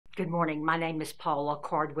Good morning. My name is Paula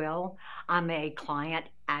Cardwell. I'm a client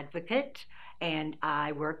advocate and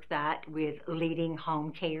I work that with Leading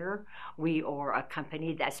Home Care. We are a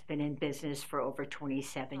company that's been in business for over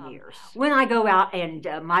 27 years. When I go out and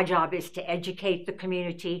my job is to educate the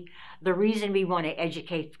community, the reason we want to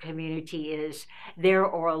educate the community is there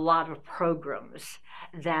are a lot of programs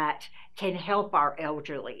that can help our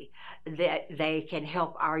elderly, that they can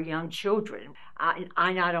help our young children.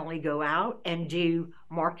 I not only go out and do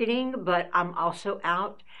marketing, but I'm also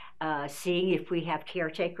out seeing if we have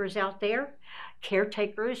caretakers out there.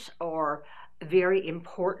 Caretakers are very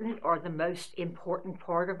important, or the most important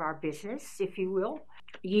part of our business, if you will.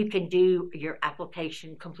 You can do your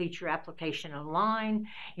application, complete your application online.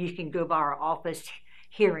 You can go by our office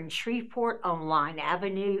here in Shreveport on Line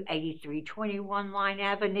Avenue, 8321 Line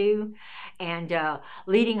Avenue. And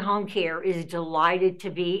Leading Home Care is delighted to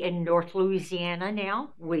be in North Louisiana now.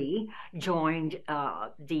 We joined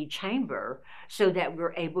the chamber so that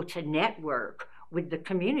we're able to network with the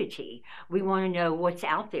community. We want to know what's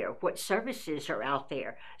out there, what services are out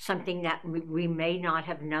there, something that we may not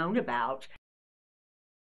have known about.